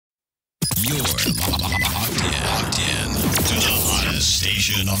locked in to the hottest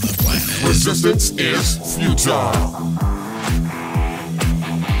station on the planet. Resistance is futile.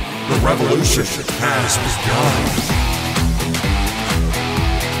 The revolution has begun.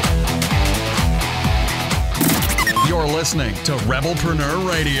 You're listening to Rebelpreneur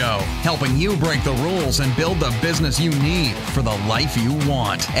Radio, helping you break the rules and build the business you need for the life you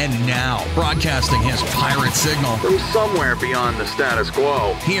want. And now, broadcasting his pirate signal from somewhere beyond the status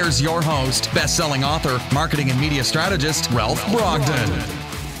quo, here's your host, best-selling author, marketing and media strategist, Ralph Brogden.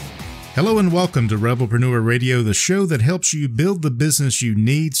 Hello and welcome to Rebelpreneur Radio, the show that helps you build the business you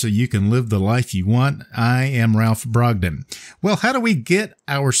need so you can live the life you want. I am Ralph Brogden. Well, how do we get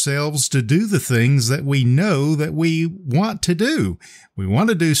ourselves to do the things that we know that we want to do? We want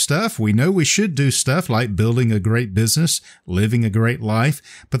to do stuff. We know we should do stuff like building a great business, living a great life,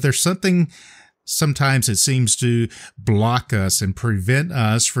 but there's something sometimes it seems to block us and prevent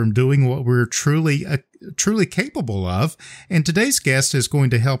us from doing what we're truly capable of. And today's guest is going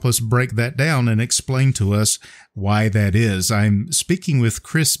to help us break that down and explain to us why that is. I'm speaking with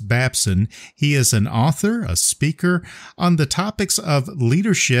Chris Babson. He is an author, a speaker on the topics of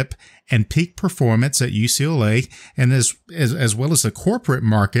leadership and peak performance at UCLA, and as well as the corporate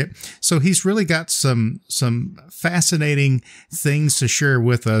market. So he's really got some fascinating things to share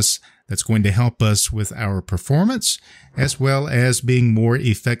with us that's going to help us with our performance as well as being more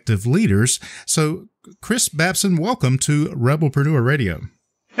effective leaders. So, Chris Babson, welcome to Rebelpreneur Radio.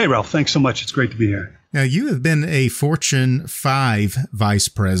 Hey, Ralph. Thanks so much. It's great to be here. Now, you have been a Fortune 5 vice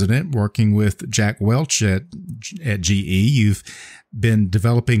president working with Jack Welch at GE. You've been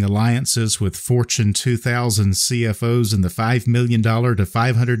developing alliances with Fortune 2000 CFOs in the $5 million to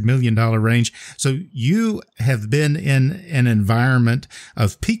 $500 million range. So you have been in an environment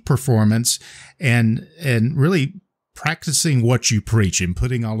of peak performance and really practicing what you preach and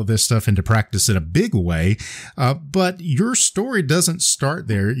putting all of this stuff into practice in a big way. But your story doesn't start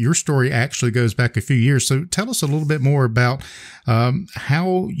there. Your story actually goes back a few years. So tell us a little bit more about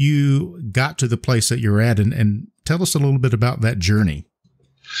how you got to the place that you're at and tell us a little bit about that journey.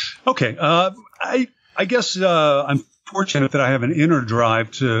 Okay. I guess I'm fortunate that I have an inner drive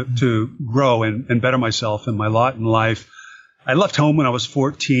to grow and better myself and my lot in life. I left home when I was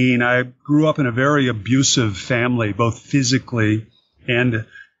 14. I grew up in a very abusive family, both physically and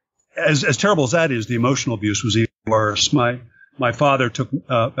as terrible as that is, the emotional abuse was even worse. My father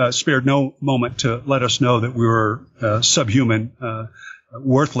spared no moment to let us know that we were subhuman,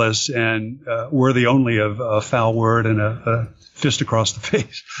 worthless, and worthy only of a foul word and a fist across the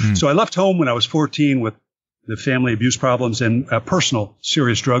face. So I left home when I was 14 with the family abuse problems and personal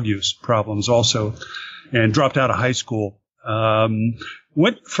serious drug use problems also, and dropped out of high school.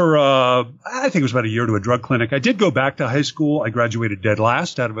 Went for, I think it was about a year to a drug clinic. I did go back to high school. I graduated dead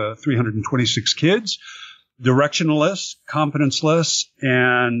last out of 326 kids, directionless, competenceless,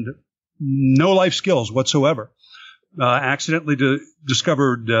 and no life skills whatsoever. Accidentally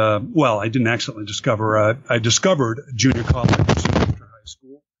discovered, I didn't accidentally discover, I discovered junior college soon after high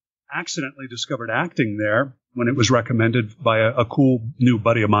school. Accidentally discovered acting there when it was recommended by a cool new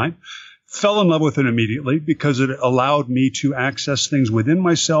buddy of mine. Fell in love with it immediately because it allowed me to access things within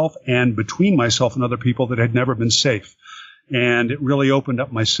myself and between myself and other people that had never been safe. And it really opened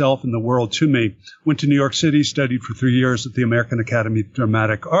up myself and the world to me. Went to New York City, studied for 3 years at the American Academy of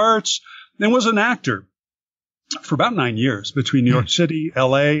Dramatic Arts, and was an actor for about 9 years between New York City,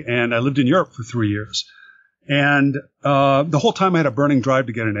 LA, and I lived in Europe for 3 years. And the whole time I had a burning drive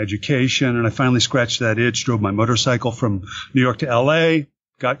to get an education, and I finally scratched that itch, drove my motorcycle from New York to LA,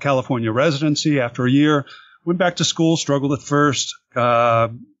 got California residency after a year, went back to school, struggled at first,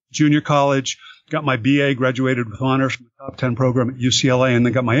 junior college, got my BA, graduated with honors from the top 10 program at UCLA, and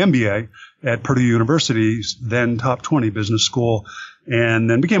then got my MBA at Purdue University's then top 20 business school, and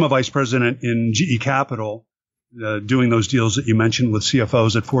then became a vice president in GE Capital, doing those deals that you mentioned with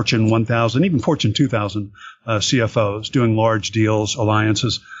CFOs at Fortune 1000, even Fortune 2000 CFOs, doing large deals,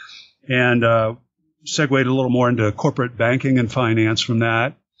 alliances, and segued a little more into corporate banking and finance from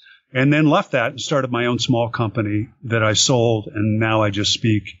that, and then left that and started my own small company that I sold, and now I just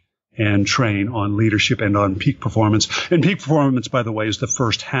speak and train on leadership and on peak performance. And peak performance, by the way, is the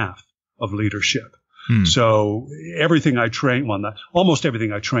first half of leadership. So everything I train, almost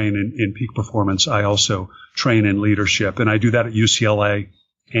everything I train in peak performance, I also train in leadership, and I do that at UCLA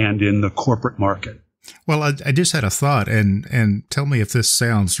and in the corporate market. Well, I just had a thought, and tell me if this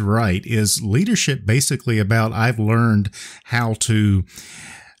sounds right. Is leadership basically about I've learned how to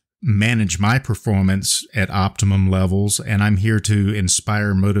manage my performance at optimum levels, and I'm here to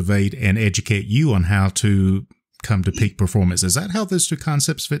inspire, motivate, and educate you on how to come to peak performance? Is that how those two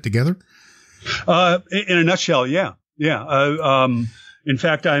concepts fit together? In a nutshell, yeah. In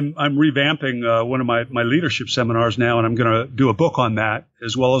fact, I'm revamping one of my leadership seminars now, and I'm going to do a book on that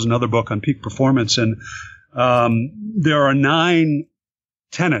as well as another book on peak performance. And there are 9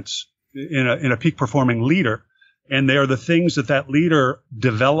 tenets in a peak performing leader, and they are the things that leader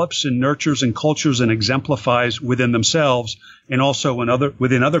develops and nurtures and cultures and exemplifies within themselves and also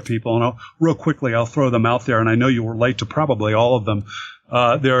within other people. And real quickly, I'll throw them out there, and I know you relate to probably all of them.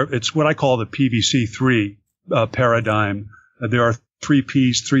 It's what I call the PVC3 paradigm. There are 3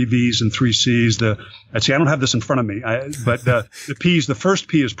 P's, 3 V's, and 3 C's. I don't have this in front of me, but the P's, the first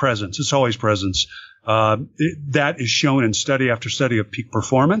P is presence. It's always presence. That is shown in study after study of peak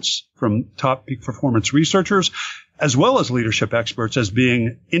performance from top peak performance researchers, as well as leadership experts, as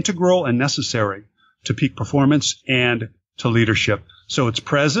being integral and necessary to peak performance and to leadership. So it's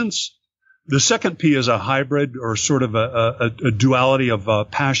presence. The second P is a hybrid or sort of a duality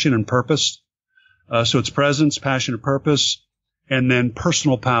of passion and purpose. So it's presence, passion, and purpose, and then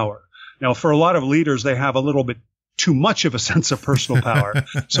personal power. Now, for a lot of leaders, they have a little bit too much of a sense of personal power.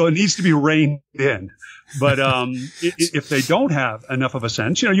 So it needs to be reined in. But if they don't have enough of a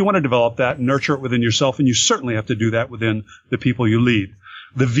sense, you want to develop that and nurture it within yourself, and you certainly have to do that within the people you lead.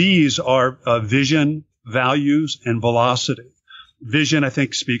 The V's are vision, values, and velocity. Vision, I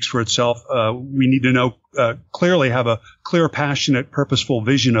think, speaks for itself. We need to know clearly, have a clear, passionate, purposeful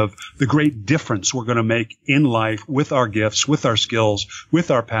vision of the great difference we're going to make in life with our gifts, with our skills,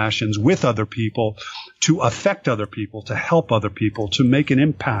 with our passions, with other people, to affect other people, to help other people, to make an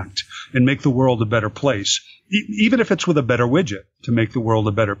impact and make the world a better place. Even if it's with a better widget, to make the world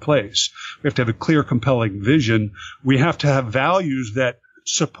a better place. We have to have a clear, compelling vision. We have to have values that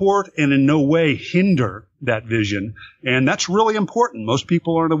support and in no way hinder that vision. And that's really important. Most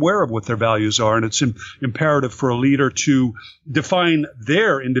people aren't aware of what their values are, and it's imperative for a leader to define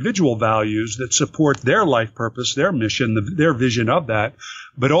their individual values that support their life purpose, their mission, their vision of that,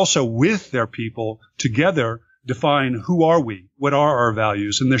 but also with their people together define who are we, what are our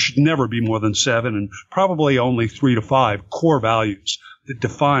values, and there should never be more than 7 and probably only 3 to 5 core values that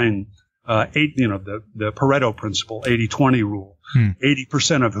define the Pareto principle, 80-20 rule.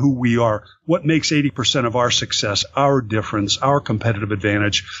 80% of who we are, what makes 80% of our success, our difference, our competitive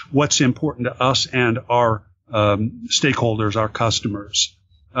advantage, what's important to us and our stakeholders, our customers.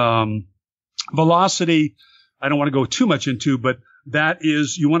 Velocity, I don't want to go too much into, but that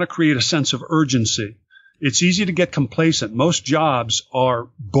is, you want to create a sense of urgency. It's easy to get complacent. Most jobs are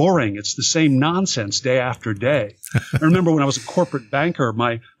boring. It's the same nonsense day after day. I remember when I was a corporate banker,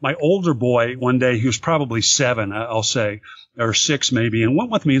 my older boy one day, he was probably 7, I'll say, or 6 maybe, and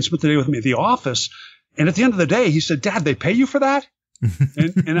went with me and spent the day with me at the office. And at the end of the day, he said, "Dad, they pay you for that?"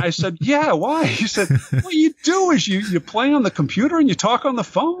 And I said, "Yeah, why?" He said, "What you do is you play on the computer and you talk on the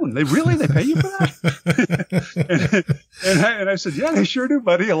phone. They pay you for that?" and I said, "Yeah, they sure do,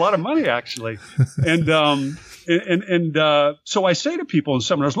 buddy. A lot of money, actually." So I say to people in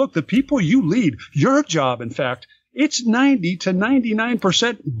seminars, look, the people you lead, your job, in fact, it's 90 to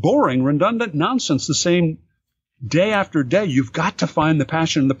 99% boring, redundant nonsense, the same day after day. You've got to find the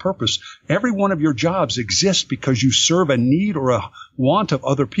passion and the purpose. Every one of your jobs exists because you serve a need or a want of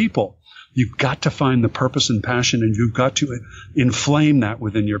other people. You've got to find the purpose and passion, and you've got to inflame that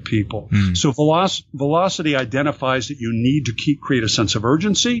within your people. So velocity identifies that you need to create a sense of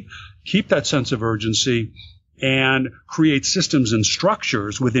urgency, keep that sense of urgency, and create systems and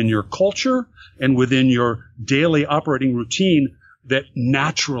structures within your culture and within your daily operating routine that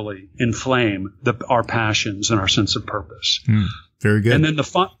naturally inflame our passions and our sense of purpose. Very good. And then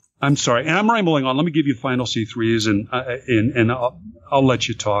I'm sorry, and I'm rambling on. Let me give you the final C3s, and I'll let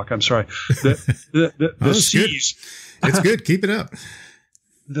you talk. I'm sorry. The C's. It's good. Keep it up.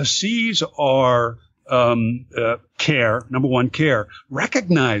 The C's are care. Number 1, care.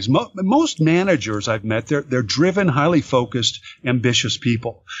 Recognize most managers I've met. They're driven, highly focused, ambitious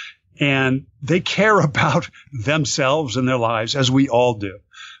people. And they care about themselves and their lives, as we all do.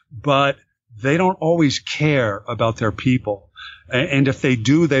 But they don't always care about their people. And if they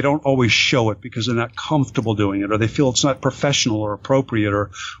do, they don't always show it because they're not comfortable doing it, or they feel it's not professional or appropriate,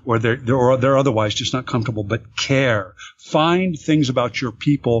 or they're otherwise just not comfortable. But care. Find things about your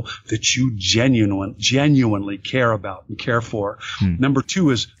people that you genuinely care about and care for. Number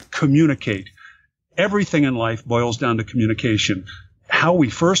 2 is communicate. Everything in life boils down to communication. How we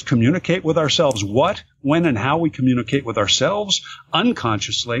first communicate with ourselves, what, when, and how we communicate with ourselves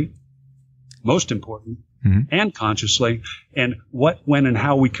unconsciously, most important, and consciously, and what, when, and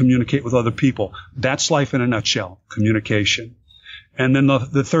how we communicate with other people. That's life in a nutshell, communication. And then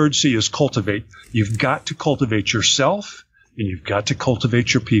the third C is cultivate. You've got to cultivate yourself and you've got to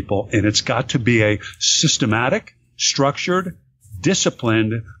cultivate your people, and it's got to be a systematic, structured,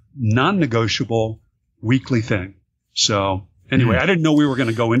 disciplined, non-negotiable weekly thing. So anyway, I didn't know we were going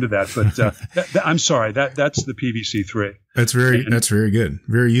to go into that, but I'm sorry. That's the PVC3. That's very good.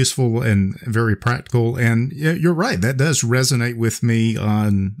 Very useful and very practical. And you're right. That does resonate with me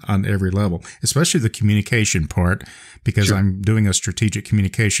on every level, especially the communication part, because sure. I'm doing a strategic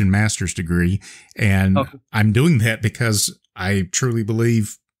communication master's degree, and I'm doing that because I truly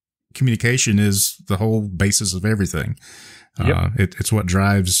believe communication is the whole basis of everything. Yep. It's what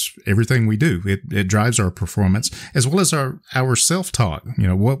drives everything we do. It drives our performance as well as our self-talk.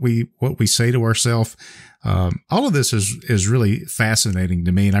 What we say to ourselves. All of this is really fascinating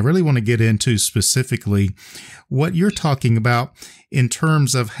to me. And I really want to get into specifically what you're talking about in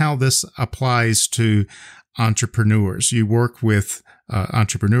terms of how this applies to entrepreneurs. You work with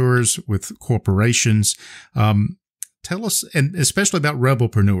entrepreneurs, with corporations. Tell us, and especially about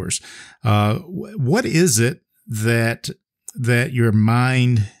Rebelpreneurs, what is it that your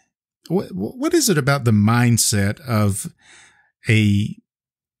mind, what is it about the mindset of a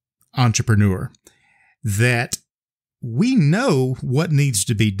entrepreneur that we know what needs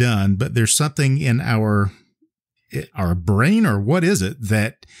to be done, but there's something in our brain, or what is it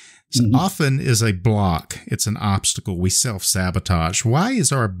that often is a block? It's an obstacle. We self-sabotage. Why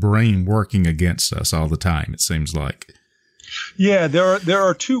is our brain working against us all the time, it seems like? Yeah, there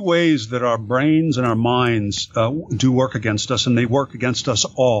are two ways that our brains and our minds do work against us, and they work against us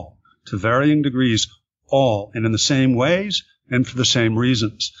all to varying degrees, all, and in the same ways and for the same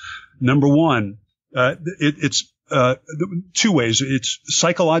reasons. Number one, it's two ways. It's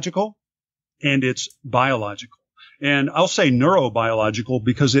psychological and it's biological. And I'll say neurobiological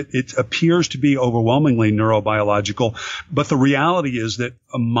because it appears to be overwhelmingly neurobiological. But the reality is that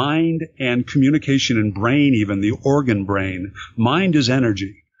a mind and communication and brain, even the organ brain, mind is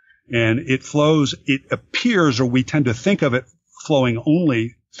energy. And it flows, it appears, or we tend to think of it flowing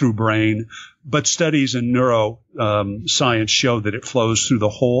only through brain, but studies in neuroscience show that it flows through the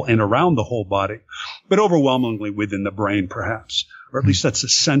whole and around the whole body, but overwhelmingly within the brain, perhaps, or at least that's the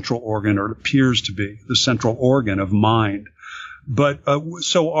central organ, or it appears to be the central organ of mind. But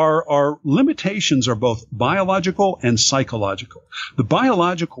so our limitations are both biological and psychological. The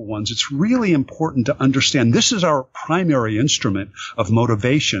biological ones, it's really important to understand this is our primary instrument of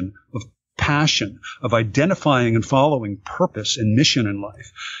motivation, of passion, of identifying and following purpose and mission in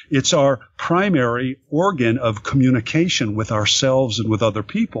life. It's our primary organ of communication with ourselves and with other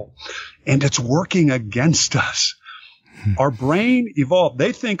people. And it's working against us. Our brain evolved.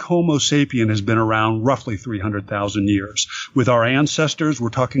 They think Homo sapien has been around roughly 300,000 years. With our ancestors, we're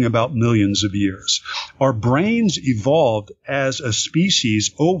talking about millions of years. Our brains evolved as a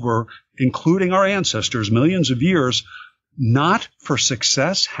species over, including our ancestors, millions of years, not for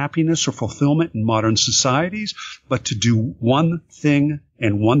success, happiness, or fulfillment in modern societies, but to do one thing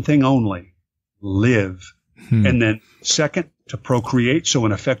and one thing only: live. And then second, to procreate. So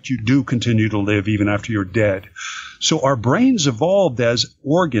in effect, you do continue to live even after you're dead. So our brains evolved as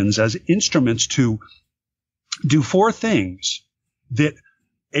organs, as instruments to do four things that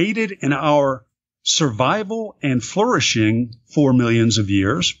aided in our survival and flourishing for millions of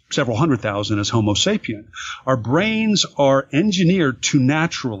years, several hundred thousand as Homo sapien. Our brains are engineered to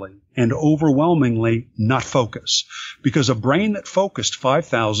naturally and overwhelmingly not focus, because a brain that focused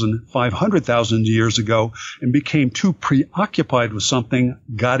 500,000 years ago and became too preoccupied with something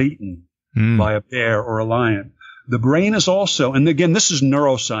got eaten by a bear or a lion. The brain is also, and again, this is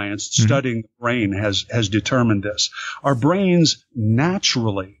neuroscience, studying the brain has determined this. Our brains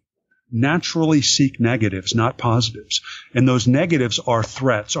naturally seek negatives, not positives. And those negatives are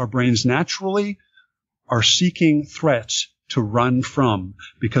threats. Our brains naturally are seeking threats to run from.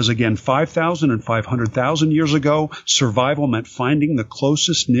 Because again, 5,000 and 500,000 years ago, survival meant finding the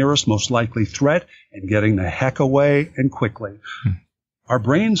closest, nearest, most likely threat and getting the heck away and quickly. Our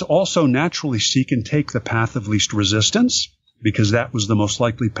brains also naturally seek and take the path of least resistance, because that was the most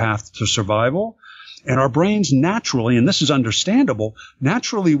likely path to survival. And our brains naturally, and this is understandable,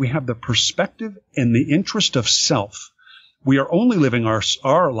 naturally we have the perspective and the interest of self. We are only living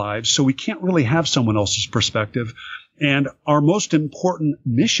our lives, so we can't really have someone else's perspective. And our most important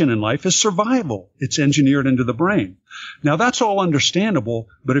mission in life is survival. It's engineered into the brain. Now, that's all understandable,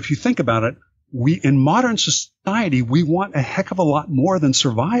 but if you think about it, in modern society, we want a heck of a lot more than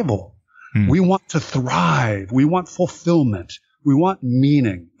survival. We want to thrive. We want fulfillment. We want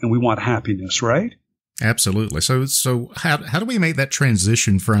meaning, and we want happiness, right? Absolutely. So how do we make that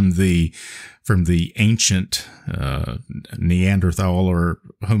transition from the ancient Neanderthal or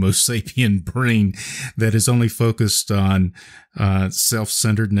Homo sapien brain that is only focused on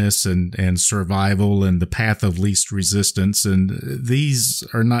self-centeredness and survival and the path of least resistance? And these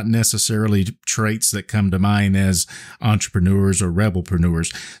are not necessarily traits that come to mind as entrepreneurs or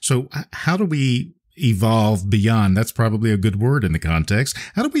rebelpreneurs. So how do we evolve beyond? That's probably a good word in the context.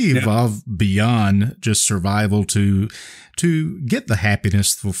 How do we evolve beyond just survival to get the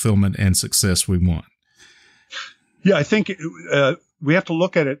happiness, fulfillment, and success we want? Yeah, I think we have to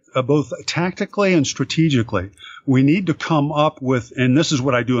look at it both tactically and strategically. We need to come up with, and this is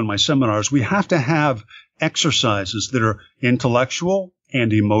what I do in my seminars, we have to have exercises that are intellectual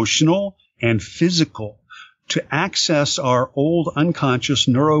and emotional and physical to access our old unconscious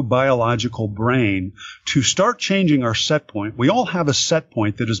neurobiological brain to start changing our set point. We all have a set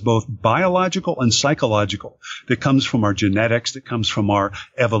point that is both biological and psychological, that comes from our genetics, that comes from our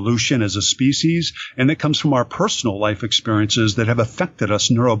evolution as a species, and that comes from our personal life experiences that have affected us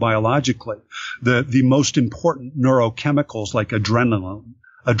neurobiologically. The most important neurochemicals like adrenaline,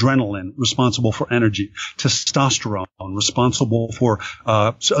 responsible for energy, testosterone, responsible for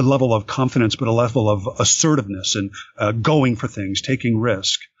a level of confidence, but a level of assertiveness and going for things, taking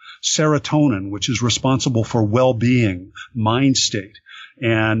risk. Serotonin, which is responsible for well-being, mind state.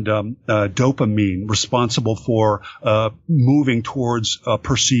 And dopamine, responsible for moving towards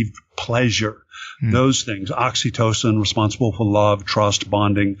perceived pleasure. Those things. Oxytocin, responsible for love, trust,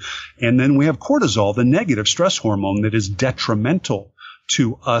 bonding. And then we have cortisol, the negative stress hormone that is detrimental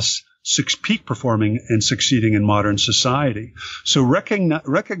to us peak performing and succeeding in modern society. So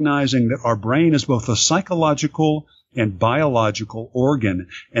recognizing that our brain is both a psychological and biological organ,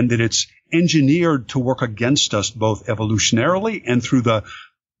 and that it's engineered to work against us both evolutionarily and through the,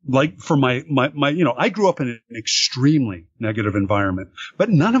 like for my, I grew up in an extremely negative environment, but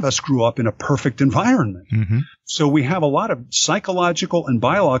none of us grew up in a perfect environment. Mm-hmm. So we have a lot of psychological and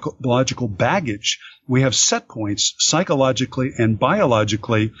biological baggage. We have set points psychologically and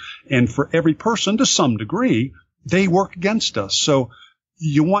biologically, and for every person to some degree, they work against us. So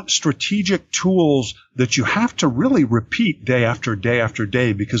you want strategic tools that you have to really repeat day after day after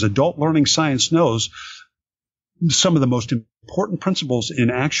day, because adult learning science knows some of the most important principles in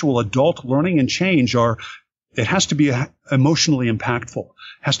actual adult learning and change are, it has to be emotionally impactful,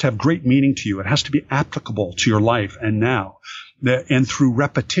 has to have great meaning to you, it has to be applicable to your life and now. And through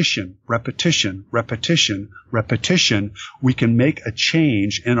repetition, we can make a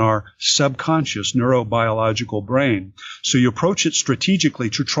change in our subconscious neurobiological brain. So you approach it strategically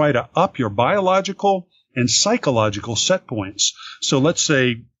to try to up your biological and psychological set points. So let's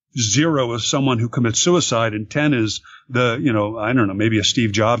say 0 is someone who commits suicide, and 10 is maybe a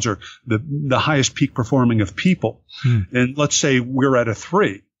Steve Jobs or the highest peak performing of people. And let's say we're at a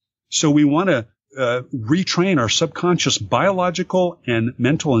 3. So we want to retrain our subconscious biological and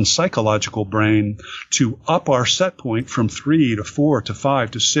mental and psychological brain to up our set point from 3 to 4 to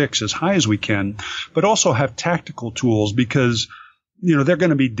 5 to 6 as high as we can, but also have tactical tools, because, there are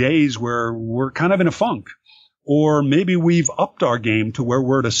going to be days where we're kind of in a funk, or maybe we've upped our game to where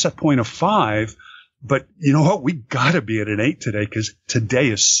we're at a set point of 5, but you know what? We got to be at an 8 today, because today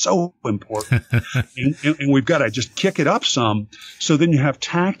is so important. and we've got to just kick it up some. So then you have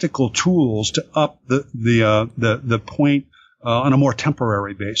tactical tools to up the point on a more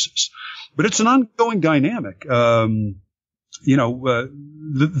temporary basis. But it's an ongoing dynamic. The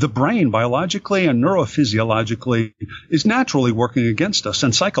brain biologically and neurophysiologically is naturally working against us,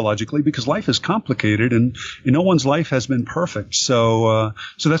 and psychologically, because life is complicated and no one's life has been perfect. So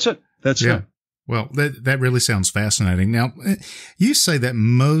that's it. That's it. Well, that really sounds fascinating. Now, you say that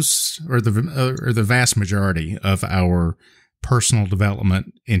most or the vast majority of our personal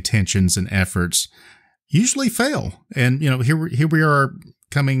development intentions and efforts usually fail. And, here we are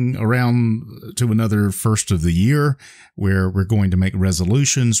coming around to another first of the year where we're going to make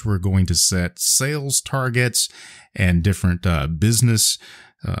resolutions. We're going to set sales targets and different business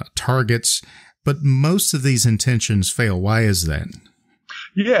targets. But most of these intentions fail. Why is that?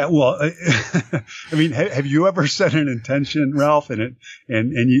 Yeah, well, I mean, have you ever set an intention, Ralph, and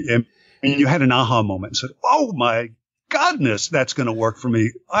you had an aha moment and said, "Oh my goodness, that's going to work for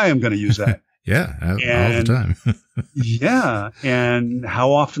me. I am going to use that." Yeah, all the time. Yeah, and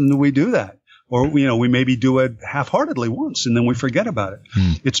how often do we do that? Or we maybe do it half-heartedly once and then we forget about it.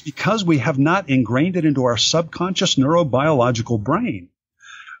 It's because we have not ingrained it into our subconscious neurobiological brain.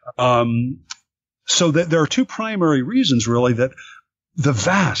 So that there are two primary reasons, really, that the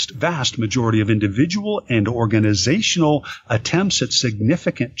vast majority of individual and organizational attempts at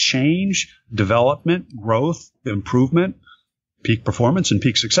significant change, development, growth, improvement, peak performance, and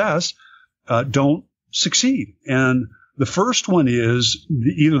peak success don't succeed. And the first one is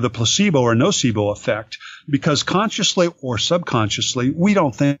either the placebo or nocebo effect, because consciously or subconsciously, we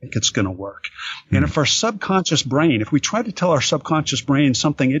don't think it's going to work. And if our subconscious brain, if we try to tell our subconscious brain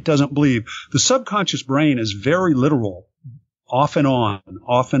something it doesn't believe, the subconscious brain is very literal. Off and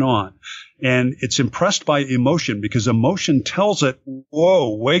on. And it's impressed by emotion, because emotion tells it,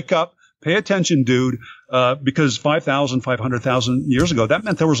 whoa, wake up, pay attention, dude, because 5,000, 500,000 years ago, that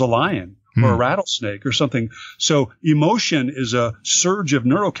meant there was a lion or a rattlesnake or something. So emotion is a surge of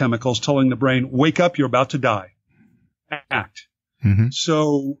neurochemicals telling the brain, wake up, you're about to die. Act.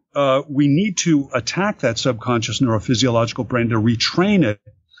 So we need to attack that subconscious neurophysiological brain to retrain it.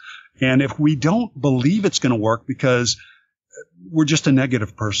 And if we don't believe it's going to work because we're just a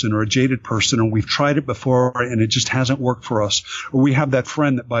negative person or a jaded person, or we've tried it before and it just hasn't worked for us, or we have that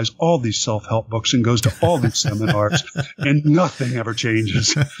friend that buys all these self-help books and goes to all these seminars and nothing ever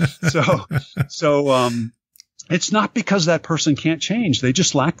changes. So it's not because that person can't change. They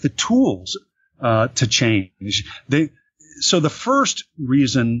just lack the tools to change. So the first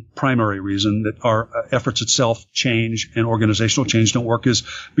reason, primary reason that our efforts at self-change and organizational change don't work is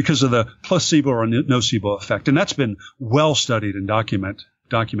because of the placebo or nocebo effect. And that's been well studied and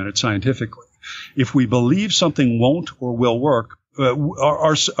documented scientifically. If we believe something won't or will work,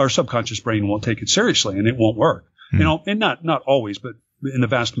 our subconscious brain won't take it seriously and it won't work. And not always, but in the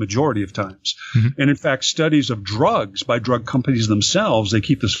vast majority of times. And in fact, studies of drugs by drug companies themselves, they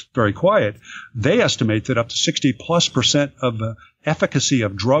keep this very quiet. They estimate that up to 60+% of the efficacy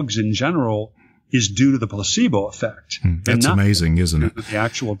of drugs in general is due to the placebo effect. That's amazing, isn't it? The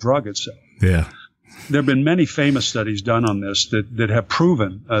actual drug itself. Yeah. There have been many famous studies done on this that have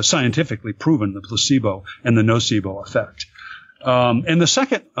proven, scientifically proven, the placebo and the nocebo effect. And the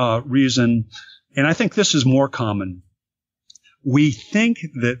second reason, and I think this is more common, we think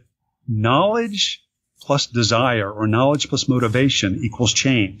that knowledge plus desire or knowledge plus motivation equals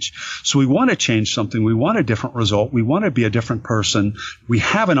change. So we want to change something. We want a different result. We want to be a different person. We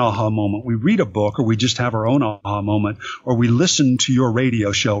have an aha moment. We read a book, or we just have our own aha moment, or we listen to your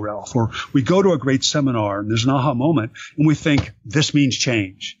radio show, Ralph, or we go to a great seminar and there's an aha moment and we think this means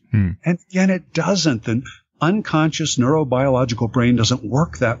change. And again, it doesn't. The unconscious neurobiological brain doesn't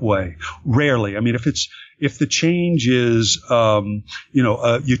work that way. Rarely. I mean, if the change is,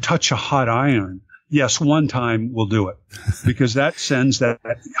 you touch a hot iron, yes, one time we'll do it, because that sends that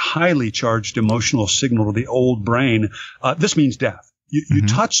highly charged emotional signal to the old brain. This means death. You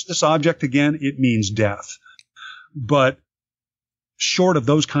touch this object again, it means death. But short of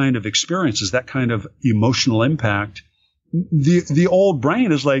those kind of experiences, that kind of emotional impact, the old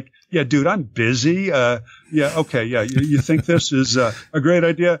brain is like, yeah, dude, I'm busy. You think this is a great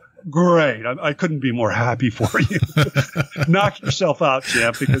idea? Great. I couldn't be more happy for you. Knock yourself out,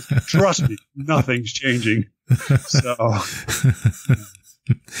 champ, because trust me, nothing's changing.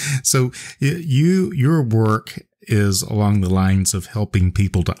 So your work is along the lines of helping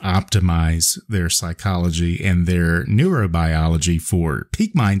people to optimize their psychology and their neurobiology for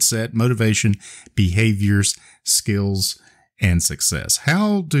peak mindset, motivation, behaviors, skills, and success.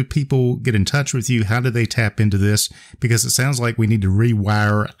 How do people get in touch with you? How do they tap into this? Because it sounds like we need to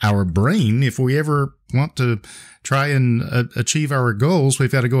rewire our brain. If we ever want to try and achieve our goals,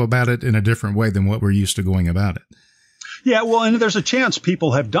 we've got to go about it in a different way than what we're used to going about it. Yeah, well, and there's a chance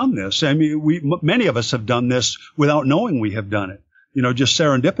people have done this. I mean, many of us have done this without knowing we have done it, just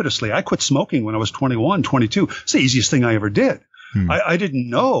serendipitously. I quit smoking when I was 21, 22. It's the easiest thing I ever did. I didn't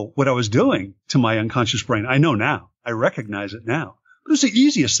know what I was doing to my unconscious brain. I know now. I recognize it now. But it was the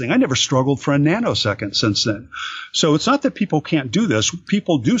easiest thing. I never struggled for a nanosecond since then. So it's not that people can't do this.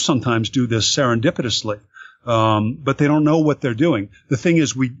 People do sometimes do this serendipitously, but they don't know what they're doing. The thing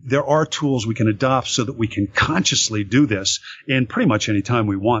is, there are tools we can adopt so that we can consciously do this in pretty much any time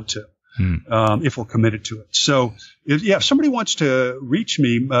we want to, if we're committed to it. So if somebody wants to reach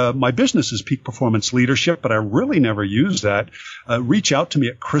me, my business is Peak Performance Leadership, but I really never use that. Reach out to me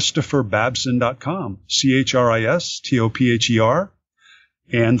at ChristopherBabson.com, Christopher.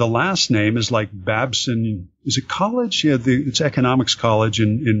 And the last name is like Babson. Is it college? Yeah, it's economics college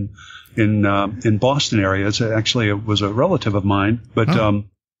in Boston area. It was a relative of mine, but I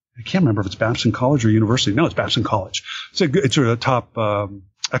can't remember if it's Babson College or University. No, it's Babson College. It's a top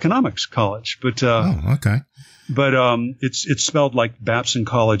economics college, but okay. But it's spelled like Babson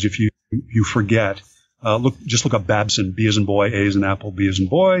College. If you forget, just look up Babson. B as in boy, A as in apple, B as in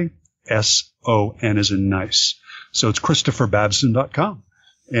boy, S-O-N as in nice. So it's ChristopherBabson.com.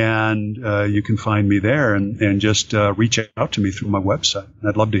 And you can find me there and just reach out to me through my website.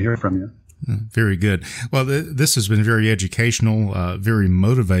 I'd love to hear from you. Very good. Well, this has been very educational, very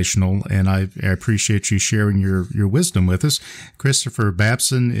motivational, and I appreciate you sharing your wisdom with us. Christopher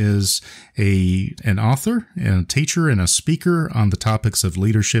Babson is an author and a teacher and a speaker on the topics of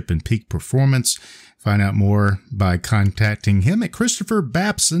leadership and peak performance. Find out more by contacting him at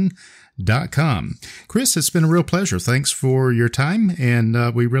ChristopherBabson.com. Chris, it's been a real pleasure. Thanks for your time,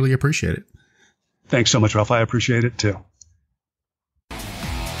 and we really appreciate it. Thanks so much, Ralph. I appreciate it too.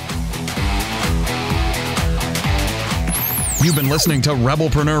 You've been listening to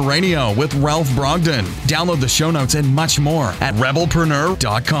Rebelpreneur Radio with Ralph Brogden. Download the show notes and much more at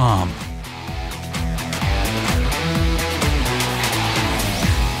Rebelpreneur.com.